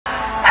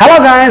Hello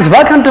guys,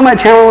 welcome to my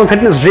channel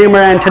Fitness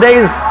Dreamer, and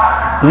today's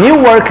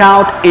new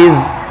workout is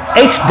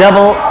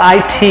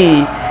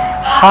HIIT,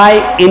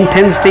 high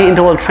intensity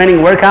interval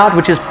training workout,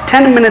 which is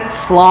 10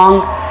 minutes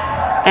long,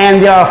 and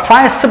there are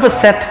 5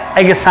 superset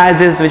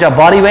exercises which are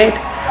body weight.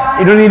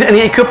 You don't need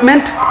any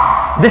equipment.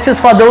 This is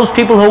for those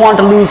people who want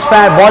to lose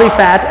body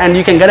fat, and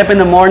you can get up in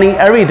the morning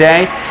every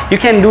day. You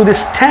can do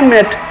this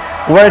 10-minute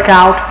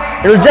workout.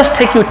 It will just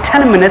take you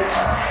 10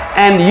 minutes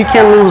and you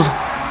can lose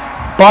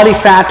body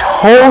fat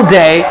whole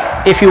day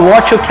if you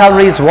watch your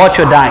calories, watch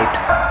your diet.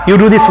 You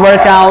do this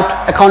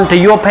workout according to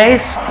your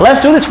pace.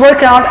 Let's do this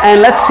workout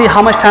and let's see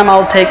how much time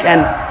I'll take,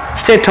 and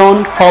stay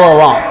tuned, follow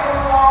along.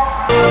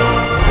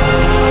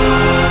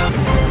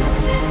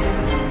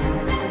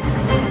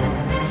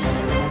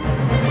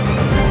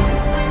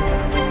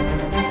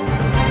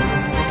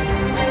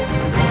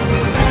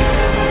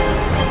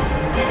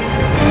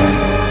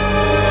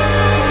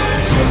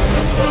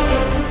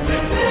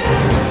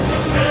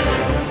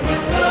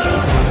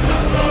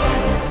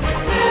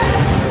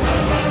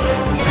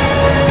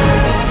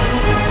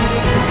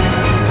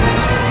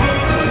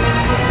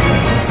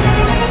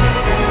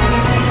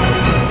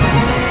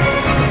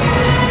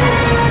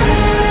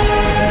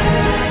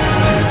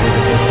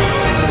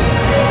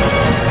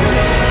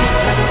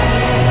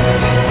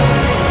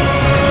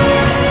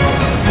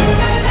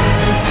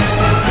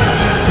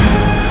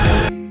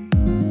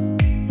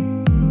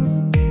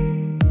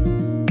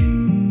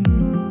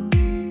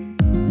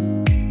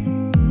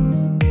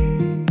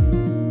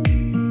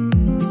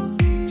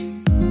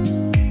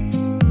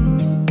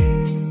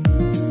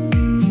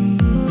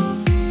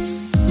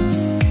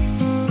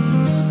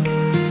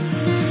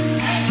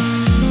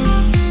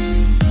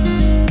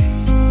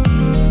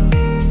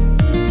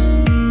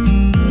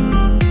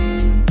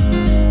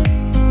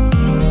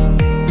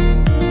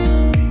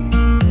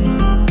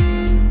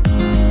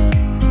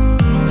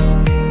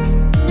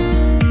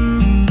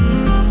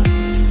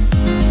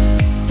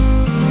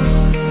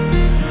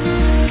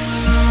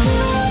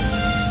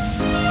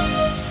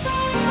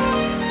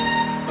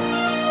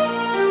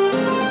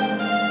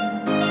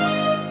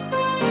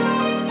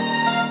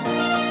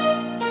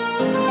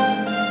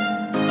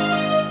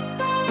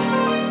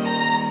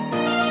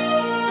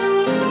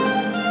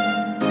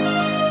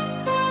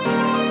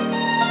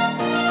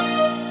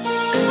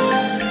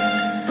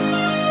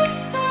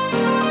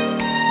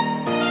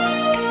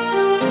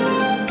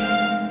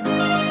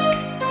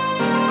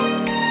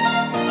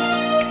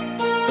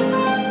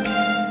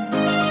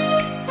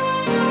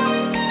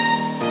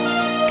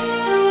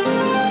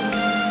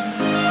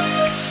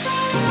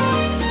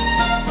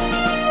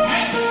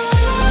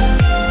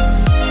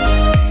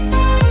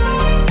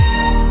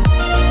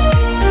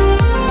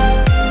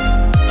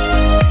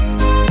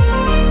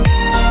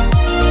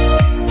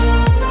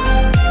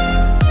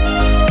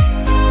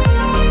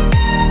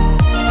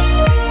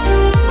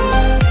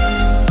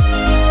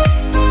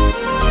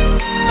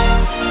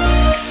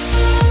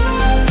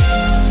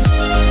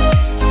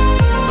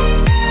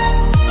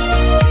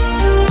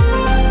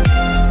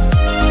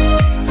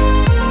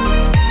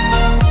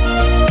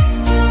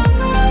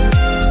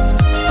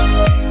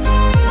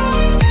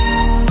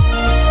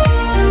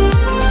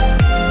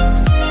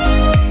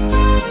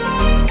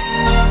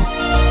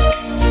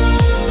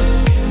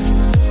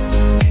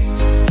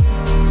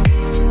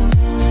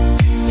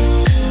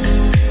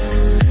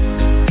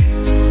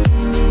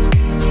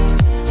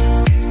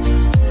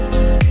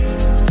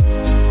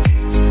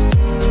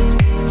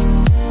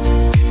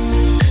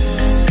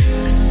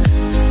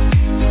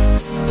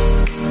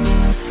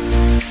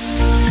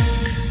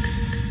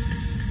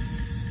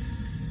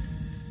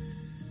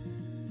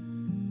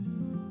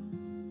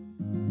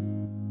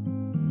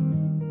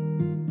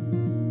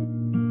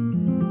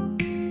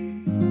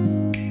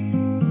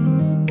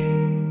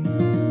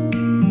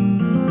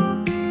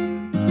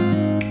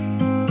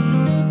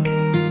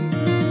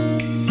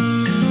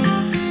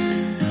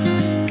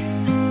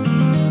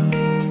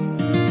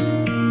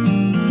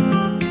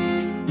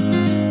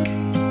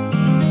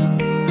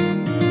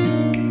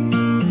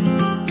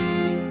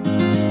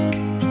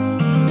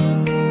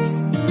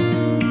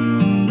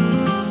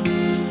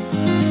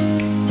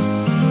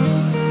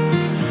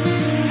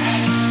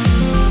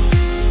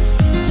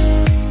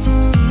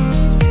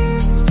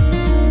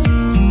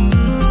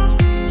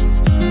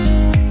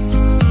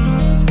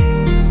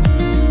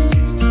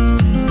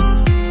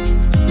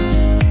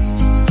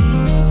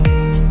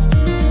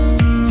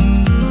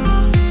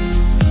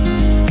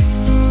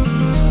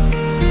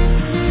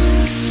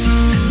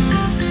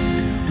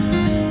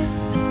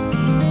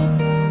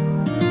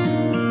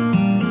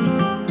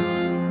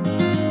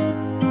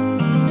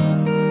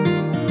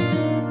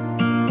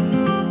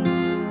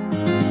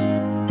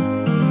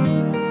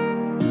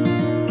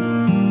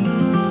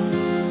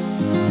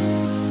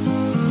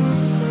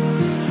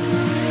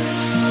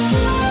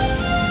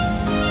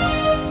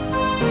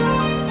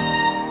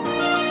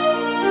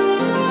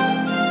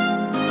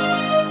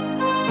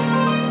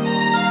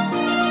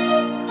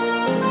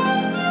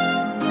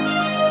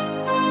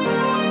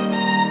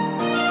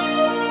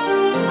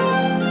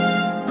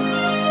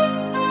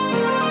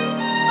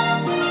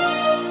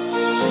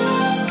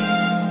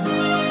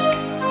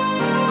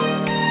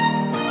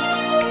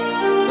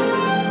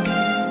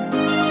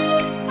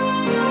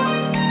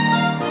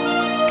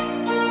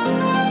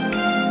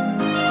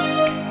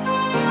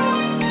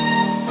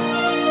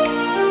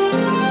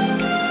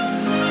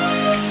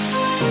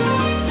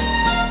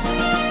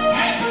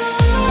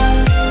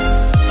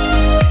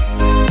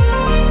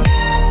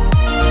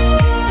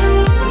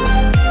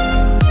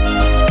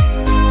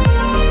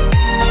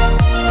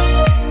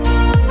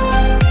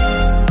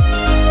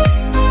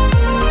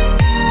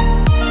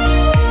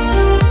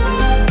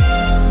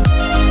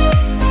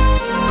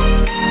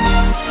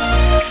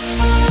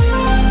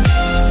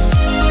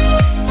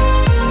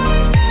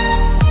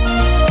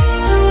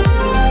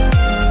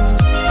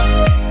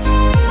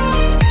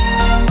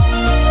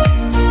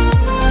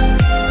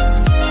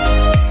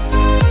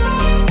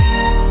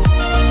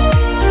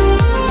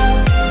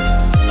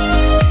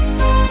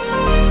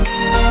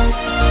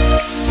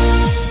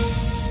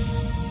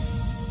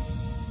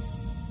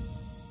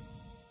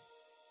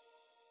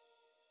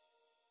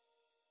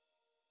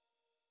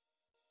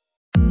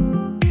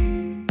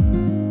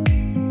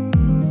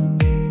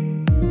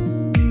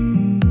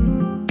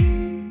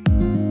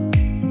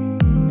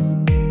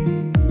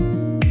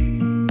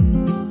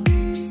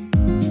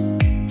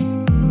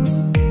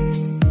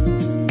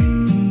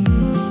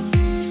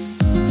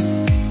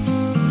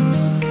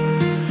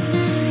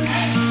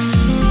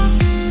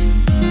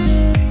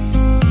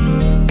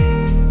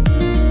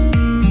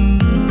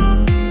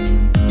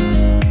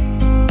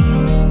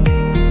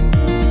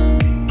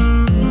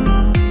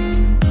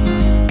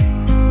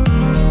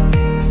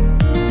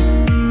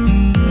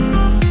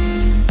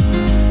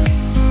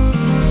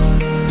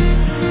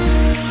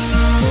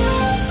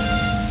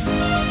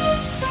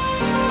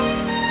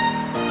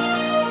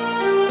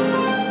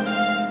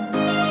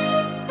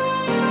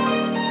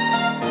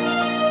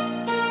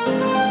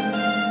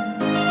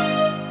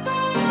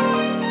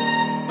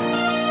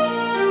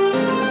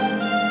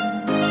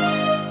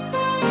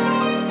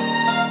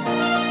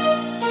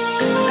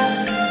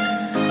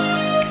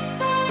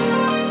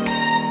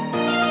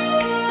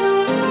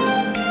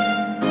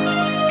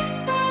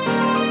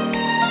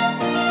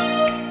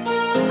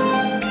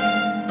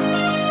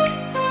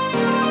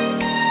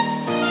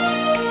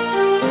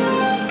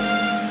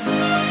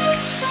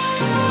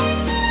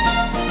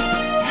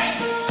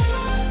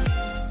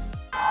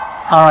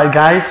 Alright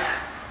guys,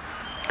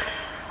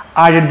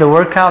 I did the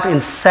workout in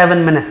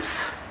 7 minutes.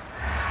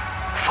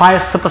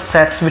 5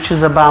 supersets, which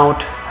is about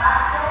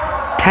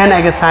 10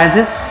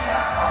 exercises,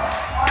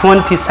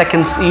 20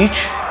 seconds each.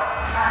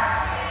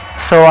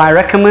 So I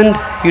recommend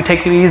you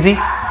take it easy.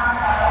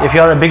 If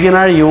you're a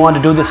beginner, you want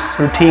to do this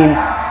routine,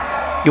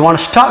 you want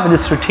to start with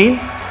this routine.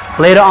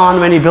 Later on,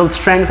 when you build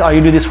strength or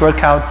you do this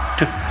workout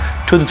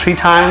 2 to 3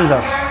 times or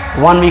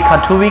 1 week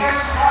or 2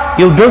 weeks,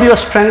 you'll build your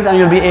strength and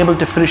you'll be able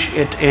to finish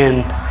it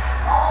in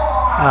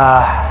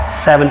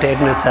 7 to 8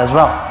 minutes as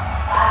well.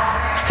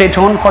 Stay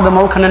tuned for the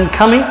more content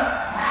coming.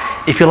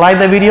 If you like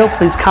the video,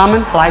 please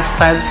comment, like,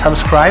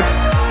 subscribe,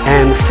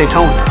 and stay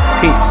tuned.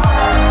 Peace.